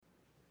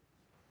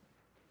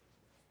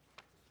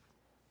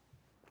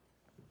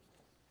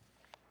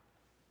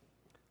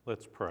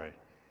Let's pray.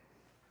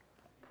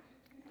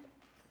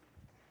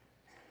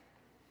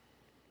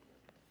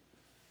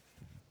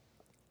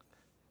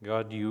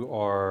 God, you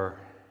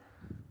are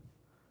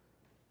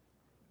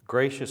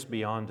gracious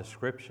beyond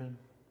description.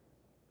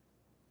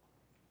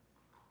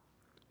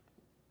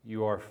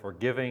 You are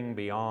forgiving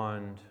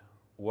beyond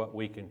what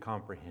we can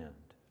comprehend.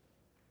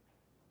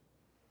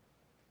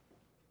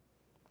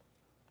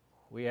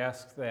 We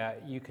ask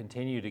that you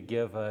continue to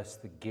give us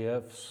the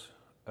gifts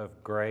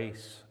of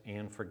grace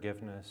and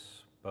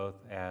forgiveness, both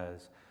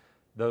as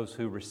those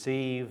who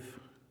receive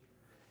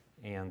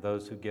and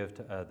those who give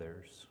to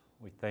others.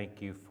 We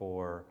thank you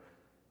for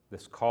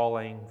this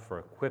calling, for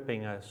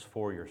equipping us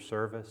for your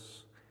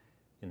service.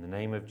 In the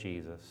name of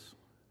Jesus,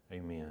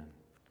 amen.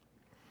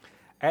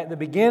 At the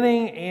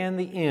beginning and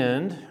the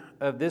end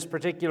of this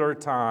particular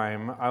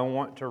time, I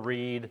want to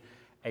read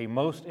a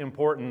most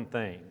important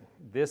thing.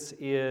 This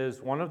is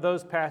one of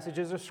those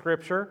passages of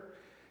Scripture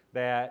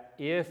that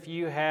if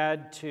you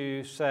had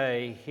to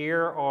say,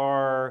 here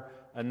are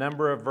a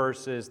number of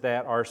verses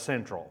that are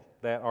central,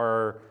 that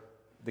are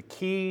the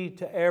key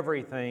to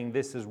everything,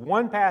 this is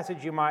one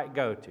passage you might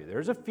go to.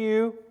 There's a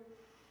few,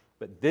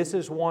 but this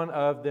is one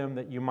of them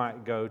that you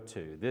might go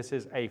to. This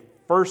is a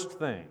first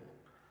thing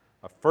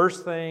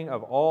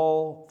of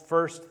all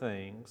first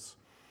things,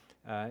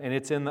 and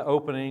it's in the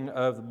opening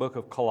of the book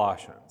of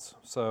Colossians.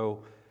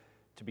 So,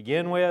 to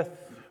begin with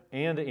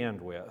and to end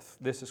with,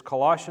 this is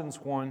Colossians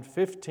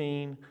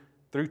 1:15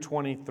 through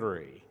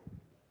 23.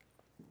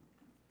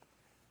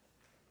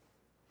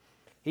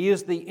 He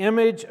is the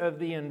image of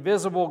the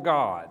invisible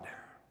God,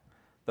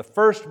 the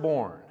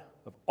firstborn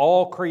of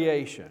all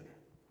creation.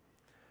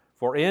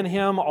 For in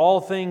him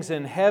all things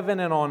in heaven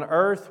and on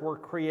earth were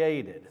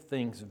created,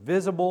 things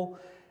visible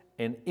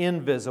and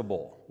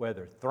invisible,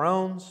 whether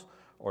thrones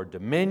or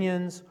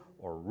dominions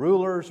or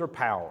rulers or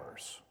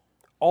powers.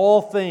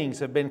 All things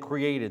have been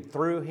created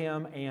through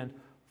him and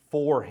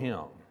for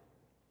him.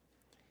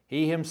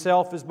 He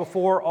himself is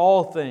before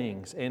all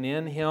things, and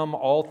in him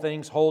all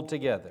things hold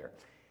together.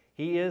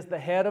 He is the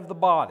head of the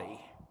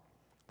body,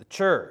 the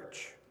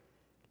church.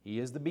 He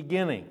is the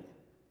beginning,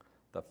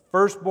 the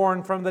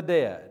firstborn from the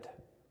dead,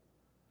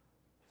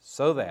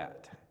 so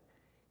that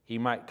he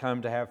might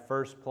come to have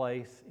first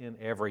place in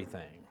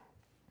everything.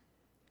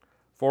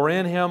 For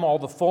in him all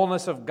the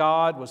fullness of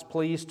God was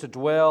pleased to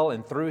dwell,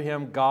 and through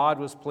him God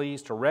was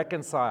pleased to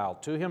reconcile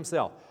to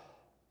himself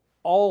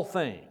all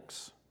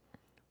things,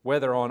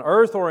 whether on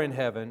earth or in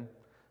heaven,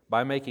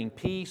 by making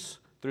peace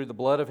through the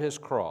blood of his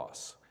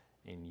cross.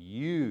 And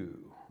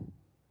you,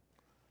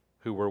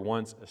 who were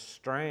once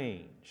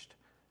estranged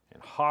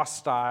and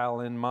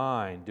hostile in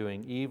mind,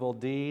 doing evil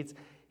deeds,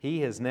 he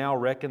has now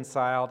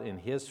reconciled in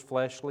his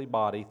fleshly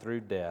body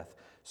through death,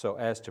 so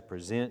as to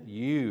present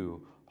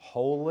you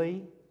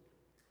holy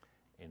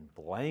and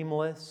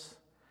blameless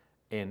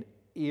and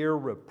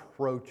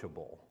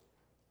irreproachable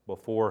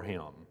before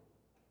him,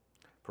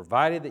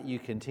 provided that you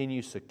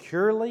continue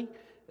securely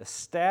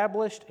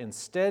established and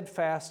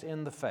steadfast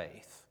in the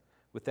faith,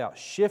 without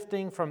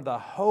shifting from the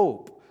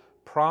hope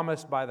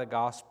promised by the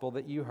gospel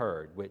that you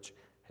heard, which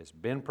has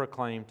been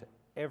proclaimed to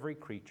every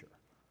creature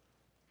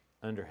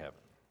under heaven.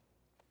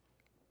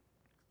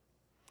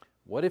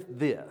 What if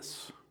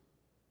this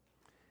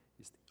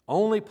is the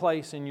only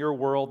place in your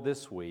world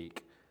this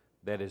week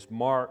that is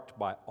marked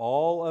by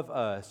all of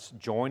us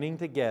joining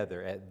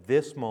together at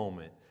this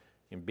moment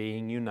and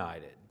being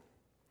united?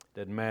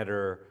 Doesn't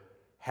matter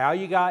how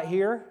you got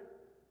here,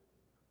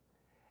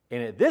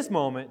 and at this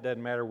moment,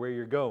 doesn't matter where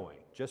you're going.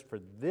 Just for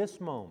this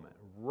moment,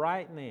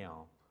 right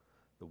now,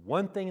 the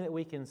one thing that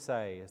we can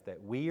say is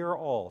that we are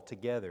all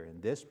together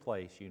in this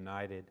place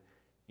united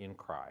in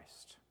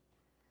Christ.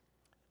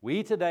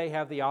 We today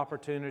have the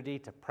opportunity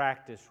to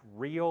practice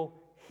real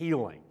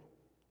healing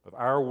of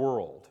our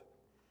world.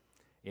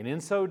 And in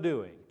so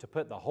doing, to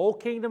put the whole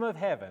kingdom of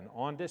heaven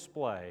on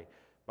display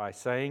by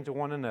saying to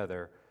one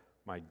another,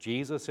 my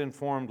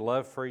Jesus-informed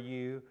love for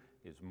you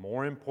is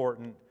more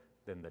important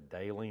than the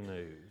daily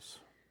news.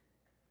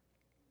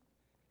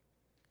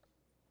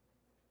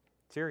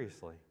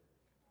 Seriously.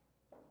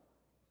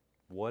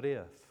 What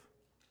if?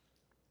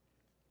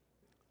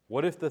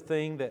 What if the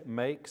thing that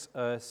makes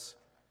us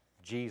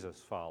Jesus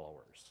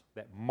followers,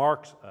 that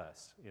marks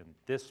us in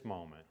this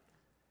moment,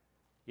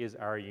 is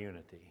our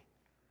unity?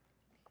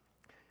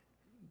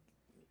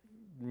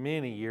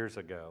 Many years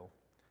ago,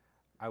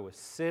 I was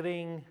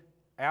sitting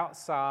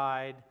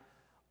outside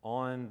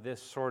on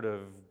this sort of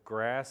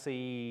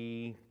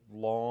grassy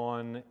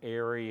lawn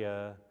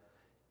area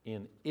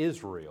in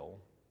Israel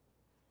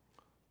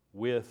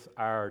with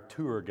our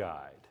tour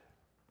guide.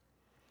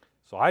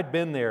 So I'd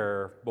been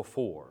there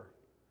before,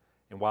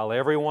 and while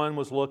everyone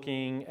was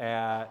looking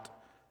at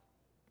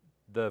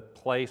the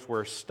place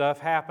where stuff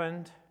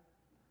happened,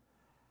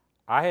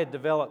 I had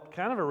developed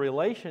kind of a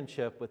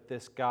relationship with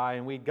this guy,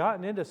 and we'd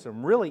gotten into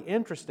some really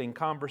interesting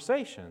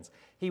conversations.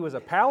 He was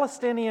a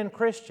Palestinian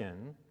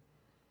Christian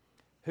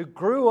who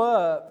grew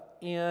up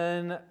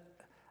in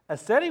a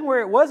setting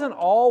where it wasn't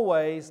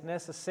always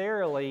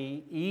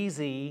necessarily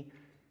easy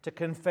to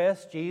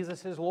confess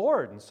Jesus is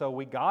Lord. And so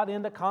we got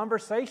into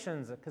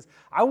conversations because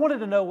I wanted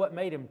to know what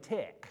made him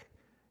tick.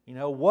 You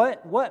know,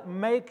 what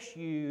makes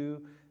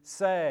you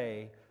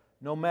say,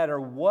 no matter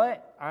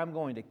what, I'm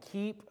going to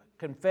keep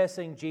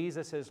confessing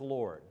Jesus as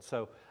Lord?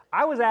 So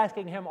I was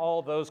asking him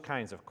all those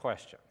kinds of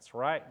questions,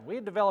 right? We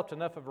had developed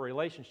enough of a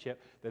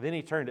relationship that then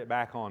he turned it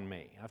back on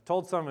me. I've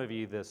told some of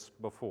you this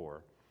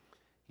before.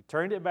 He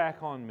turned it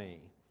back on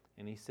me,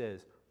 and he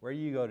says, "Where do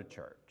you go to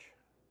church?"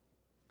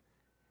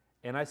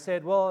 And I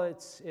said, "Well,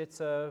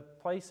 it's a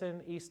place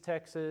in East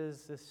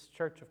Texas, this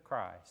Church of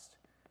Christ."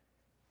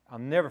 I'll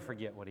never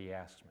forget what he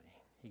asked me.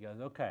 He goes,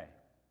 "Okay,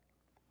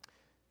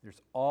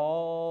 there's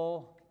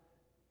all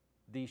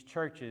these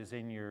churches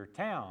in your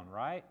town,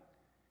 right?"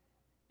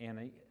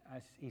 And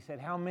he said,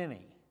 "How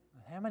many?"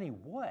 "How many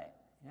what?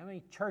 How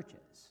many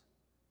churches?"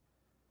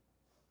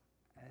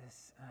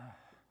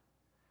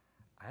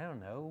 I don't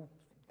know,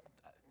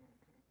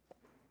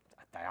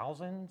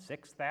 1,000,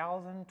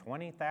 6,000,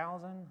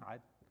 20,000?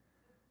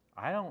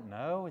 I don't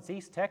know. It's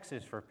East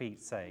Texas, for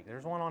Pete's sake.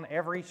 There's one on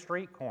every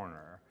street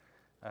corner.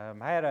 I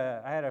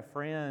had a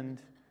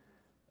friend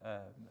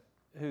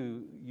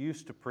who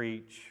used to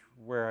preach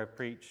where I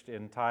preached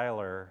in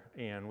Tyler,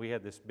 and we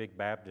had this big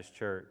Baptist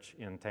church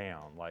in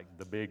town, like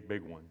the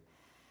big one.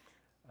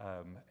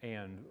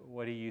 And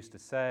what he used to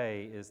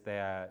say is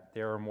that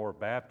there are more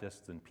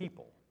Baptists than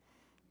people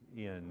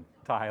in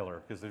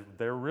Tyler, because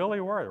there really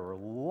were. There were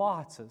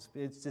lots of.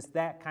 It's just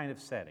that kind of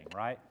setting,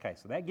 right? Okay,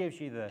 so that gives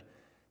you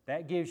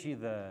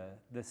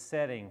the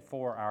setting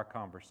for our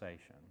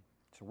conversation.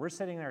 So we're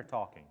sitting there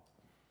talking,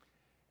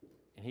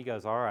 and he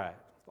goes, "All right,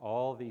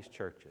 all these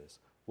churches,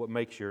 what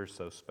makes yours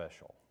so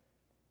special?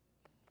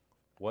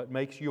 What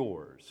makes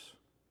yours,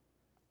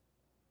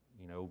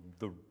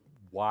 the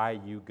why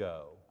you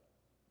go?"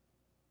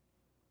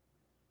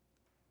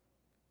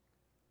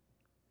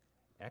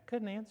 I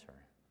couldn't answer.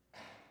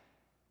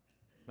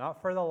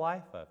 Not for the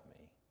life of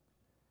me.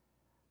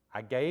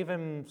 I gave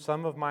him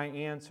some of my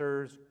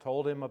answers,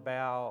 told him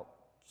about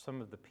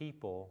some of the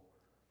people,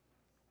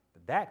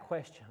 but that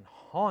question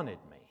haunted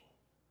me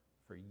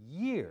for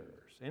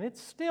years, and it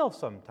still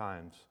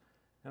sometimes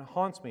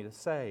haunts me to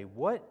say,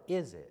 what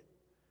is it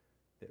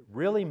that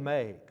really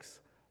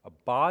makes a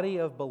body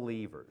of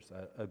believers,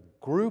 a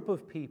group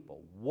of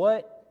people,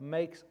 what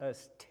makes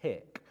us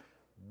tick?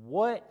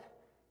 What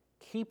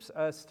keeps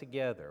us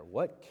together?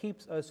 What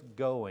keeps us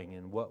going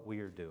in what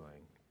we are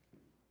doing?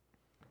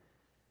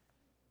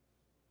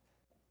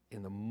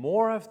 And the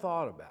more I've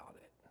thought about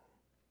it,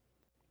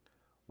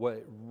 what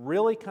it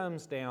really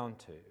comes down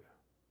to,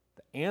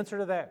 the answer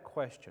to that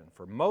question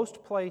for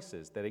most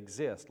places that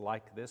exist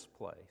like this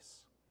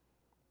place,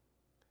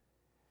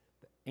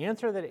 the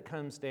answer that it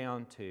comes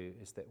down to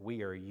is that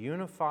we are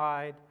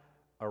unified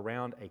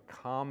around a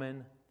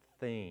common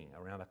thing,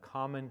 around a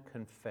common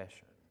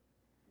confession.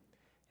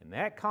 And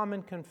that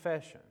common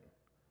confession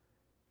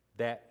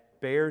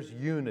that bears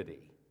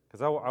unity,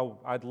 because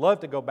I'd love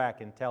to go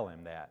back and tell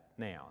him that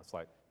now. It's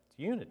like, it's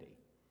unity.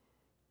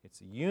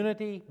 It's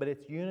unity, but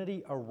it's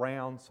unity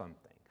around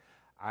something.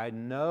 I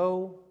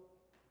know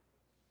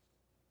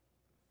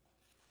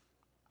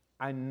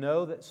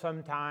that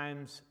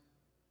sometimes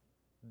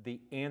the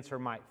answer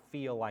might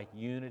feel like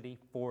unity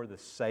for the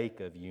sake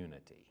of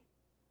unity,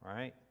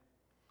 right?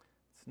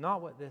 It's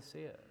not what this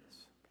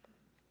is.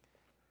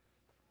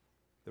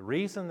 The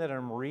reason that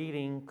I'm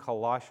reading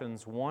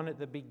Colossians 1 at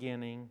the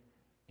beginning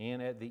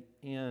and at the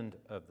end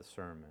of the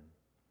sermon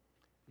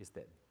is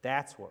that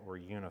that's what we're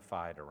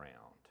unified around.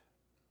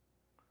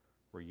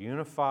 We're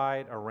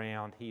unified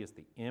around He is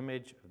the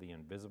image of the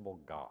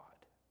invisible God.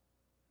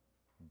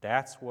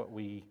 That's what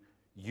we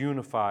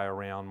unify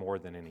around more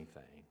than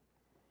anything.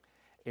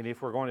 And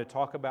if we're going to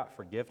talk about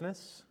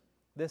forgiveness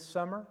this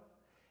summer,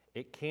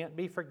 it can't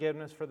be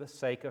forgiveness for the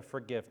sake of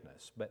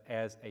forgiveness, but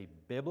as a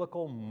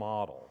biblical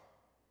model.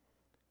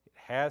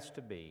 Has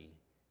to be,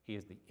 He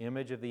is the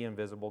image of the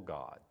invisible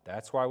God.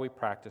 That's why we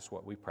practice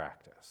what we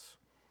practice.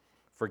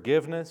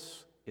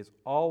 Forgiveness is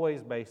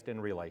always based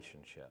in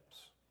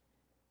relationships.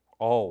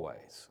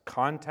 Always.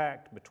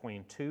 Contact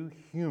between two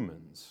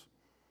humans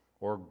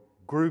or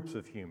groups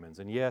of humans.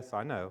 And yes,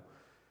 I know,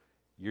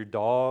 your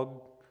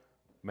dog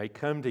may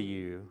come to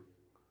you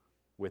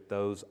with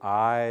those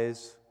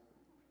eyes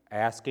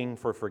asking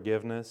for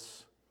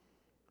forgiveness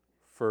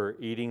for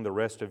eating the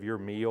rest of your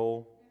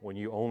meal when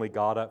you only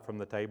got up from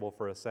the table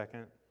for a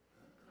second.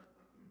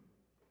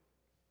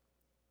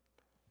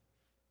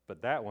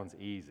 But that one's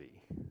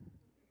easy.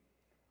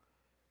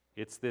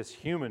 It's this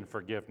human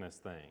forgiveness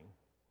thing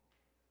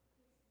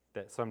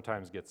that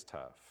sometimes gets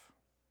tough.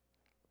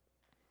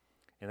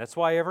 And that's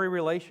why every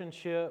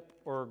relationship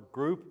or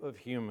group of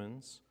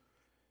humans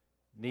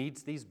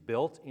needs these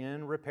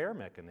built-in repair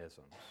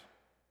mechanisms,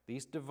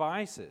 these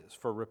devices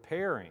for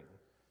repairing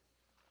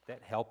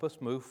that help us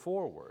move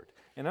forward.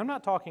 And I'm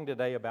not talking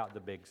today about the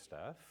big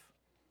stuff.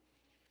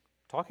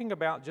 I'm talking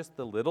about just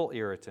the little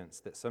irritants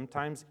that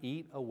sometimes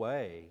eat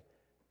away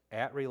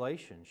at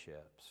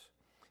relationships.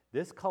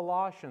 This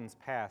Colossians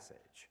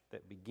passage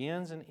that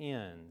begins and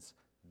ends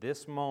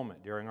this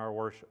moment during our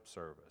worship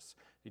service.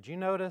 Did you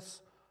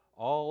notice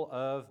all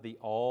of the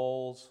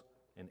alls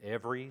and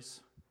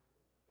everys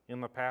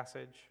in the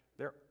passage?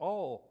 They're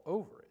all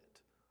over it.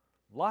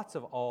 Lots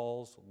of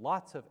alls,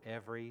 lots of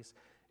everys.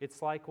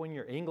 It's like when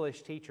your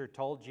English teacher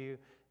told you,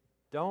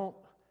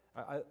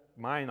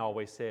 mine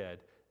always said,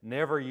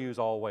 never use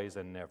always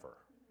and never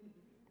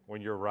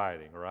when you're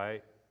writing,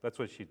 right? That's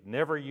what she'd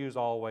never use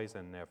always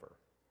and never.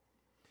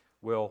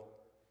 Well,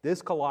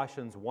 this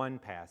Colossians 1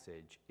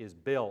 passage is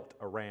built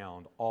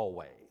around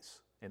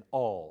always and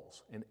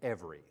alls and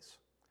everys.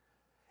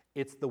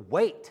 It's the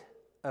weight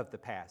of the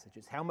passage.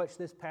 It's how much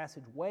this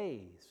passage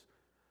weighs.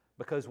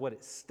 Because what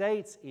it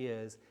states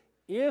is,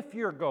 if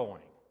you're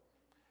going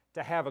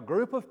to have a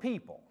group of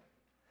people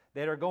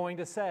that are going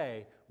to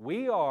say,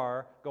 we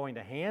are going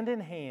to hand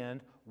in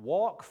hand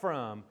walk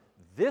from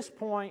this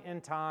point in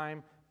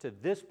time to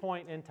this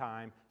point in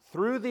time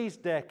through these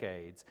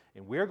decades,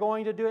 and we're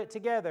going to do it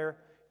together,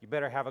 you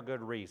better have a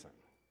good reason.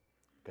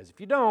 Because if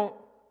you don't,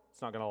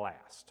 it's not going to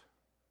last.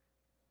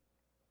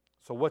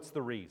 So what's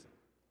the reason?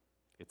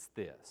 It's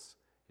this.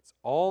 It's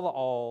all the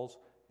alls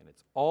and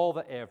it's all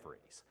the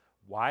everys.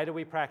 Why do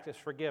we practice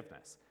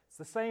forgiveness? It's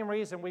the same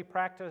reason we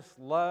practice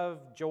love,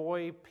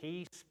 joy,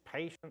 peace,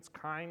 patience,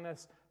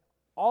 kindness,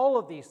 all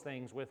of these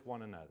things with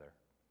one another.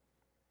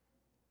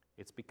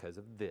 It's because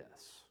of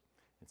this.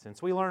 And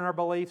since we learn our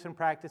beliefs and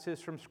practices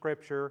from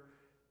Scripture,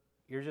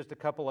 here's just a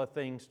couple of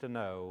things to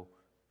know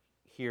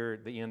here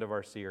at the end of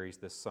our series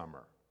this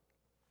summer.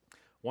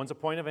 One's a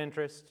point of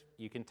interest.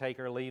 You can take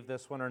or leave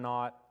this one or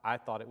not. I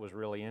thought it was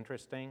really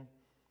interesting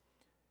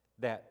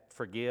that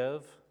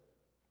forgive,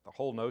 the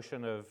whole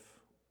notion of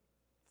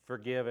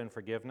forgive and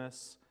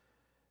forgiveness,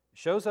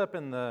 shows up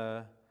in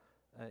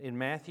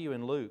Matthew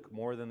and Luke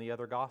more than the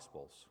other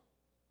Gospels.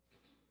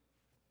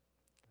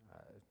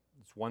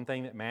 It's one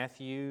thing that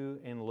Matthew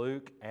and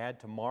Luke add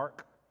to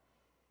Mark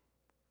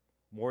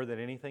more than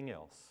anything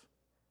else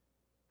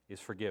is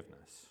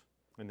forgiveness.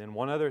 And then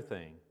one other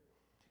thing.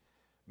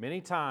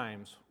 Many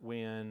times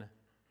when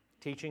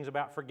teachings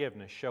about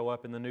forgiveness show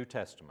up in the New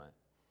Testament,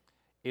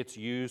 it's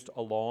used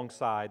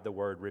alongside the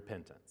word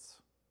repentance.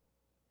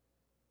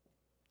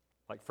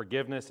 Like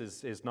forgiveness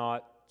is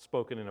not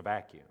spoken in a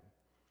vacuum.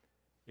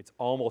 It's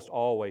almost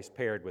always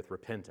paired with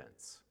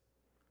repentance.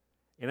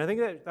 And I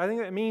think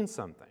that means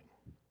something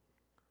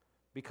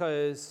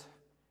because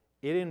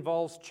it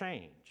involves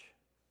change.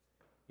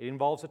 It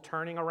involves a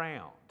turning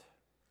around.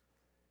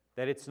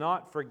 That it's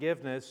not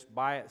forgiveness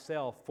by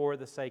itself for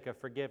the sake of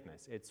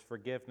forgiveness. It's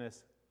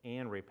forgiveness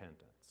and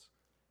repentance.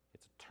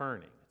 It's a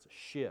turning. It's a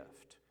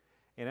shift.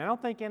 And I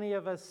don't think any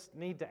of us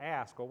need to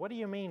ask, well, what do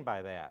you mean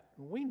by that?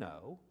 We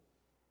know.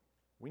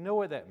 We know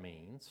what that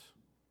means.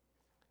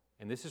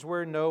 And this is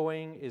where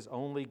knowing is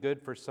only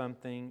good for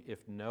something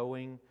if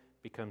knowing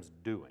becomes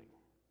doing.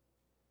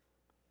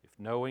 If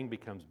knowing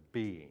becomes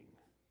being.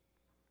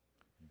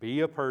 Be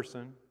a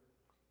person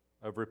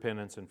of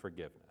repentance and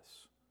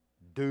forgiveness.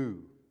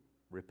 Do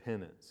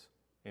repentance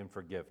and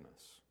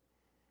forgiveness.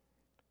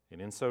 And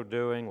in so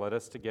doing, let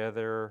us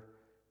together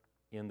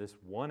in this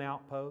one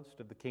outpost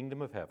of the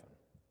kingdom of heaven,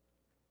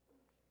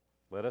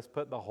 let us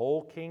put the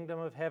whole kingdom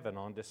of heaven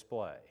on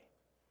display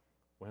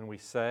when we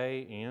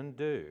say and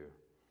do,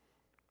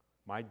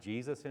 my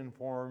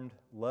Jesus-informed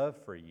love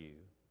for you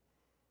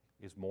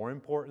is more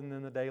important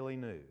than the daily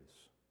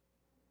news.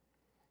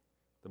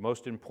 The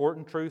most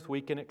important truth we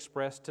can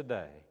express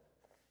today,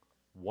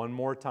 one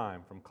more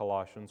time from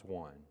Colossians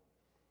 1.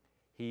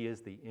 He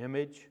is the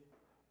image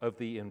of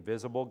the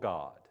invisible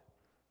God,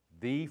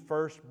 the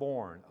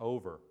firstborn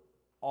over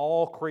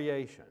all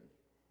creation.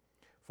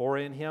 For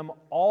in Him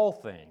all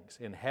things,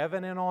 in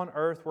heaven and on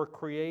earth, were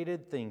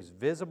created, things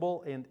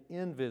visible and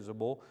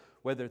invisible,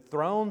 whether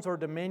thrones or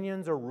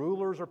dominions or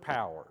rulers or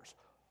powers.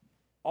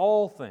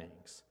 All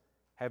things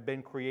have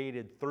been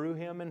created through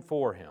Him and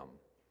for Him.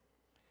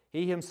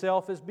 He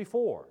Himself is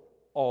before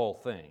all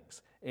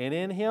things, and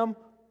in Him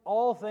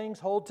all things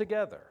hold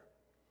together.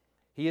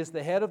 He is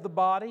the head of the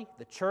body,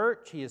 the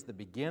church. He is the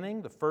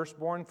beginning, the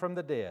firstborn from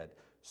the dead,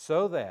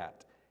 so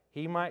that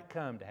He might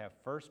come to have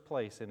first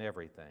place in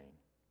everything.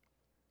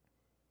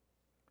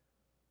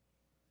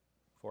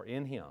 For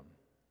in Him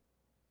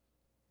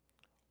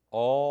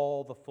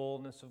all the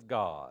fullness of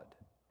God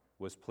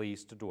was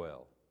pleased to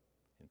dwell,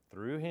 and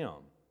through Him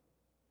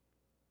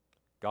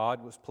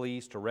God was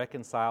pleased to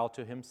reconcile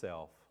to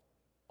Himself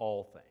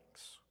all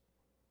things,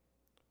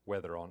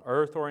 whether on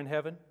earth or in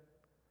heaven,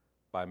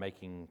 by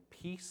making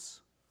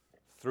peace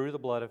through the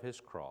blood of His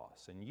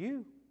cross. And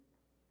you,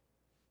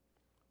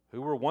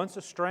 who were once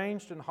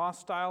estranged and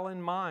hostile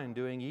in mind,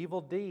 doing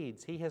evil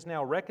deeds, He has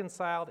now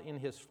reconciled in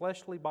His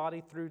fleshly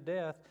body through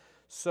death,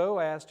 so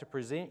as to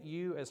present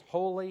you as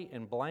holy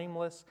and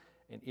blameless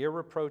and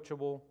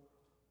irreproachable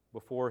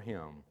before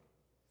Him,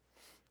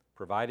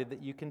 provided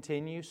that you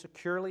continue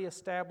securely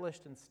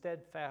established and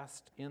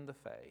steadfast in the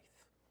faith,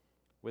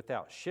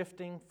 without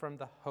shifting from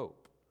the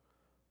hope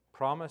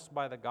promised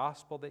by the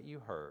gospel that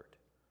you heard,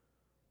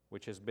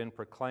 which has been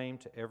proclaimed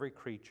to every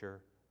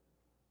creature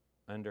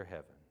under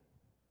heaven.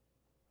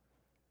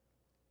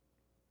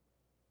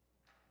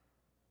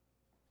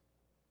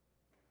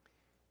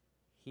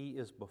 He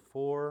is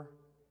before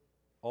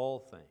all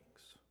things.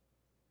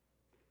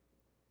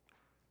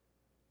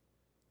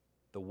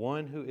 The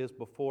one who is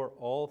before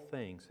all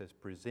things has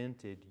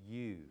presented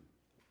you,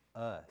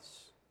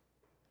 us,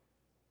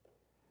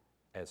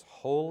 as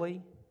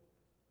holy,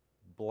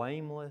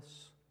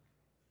 blameless,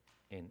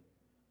 and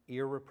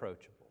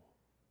irreproachable.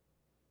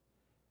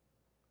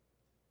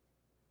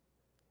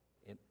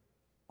 And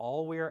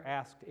all we are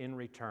asked in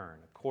return,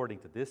 according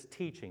to this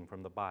teaching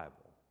from the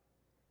Bible,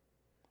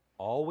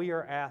 all we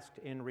are asked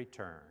in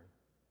return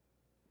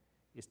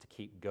is to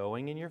keep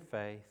going in your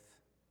faith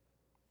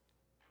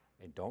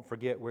and don't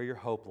forget where your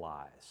hope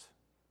lies.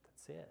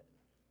 That's it.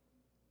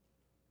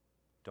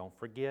 Don't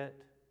forget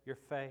your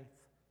faith.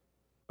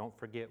 Don't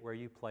forget where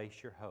you place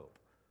your hope.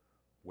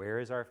 Where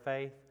is our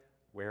faith?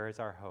 Where is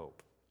our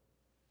hope?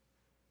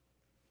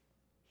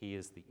 He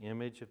is the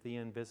image of the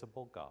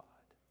invisible God.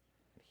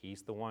 And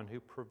He's the one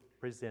who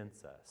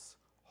presents us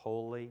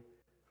holy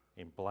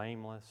and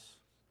blameless.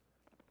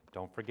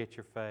 Don't forget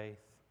your faith.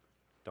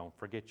 Don't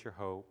forget your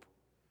hope.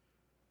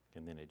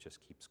 And then it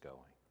just keeps going.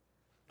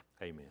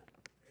 Amen.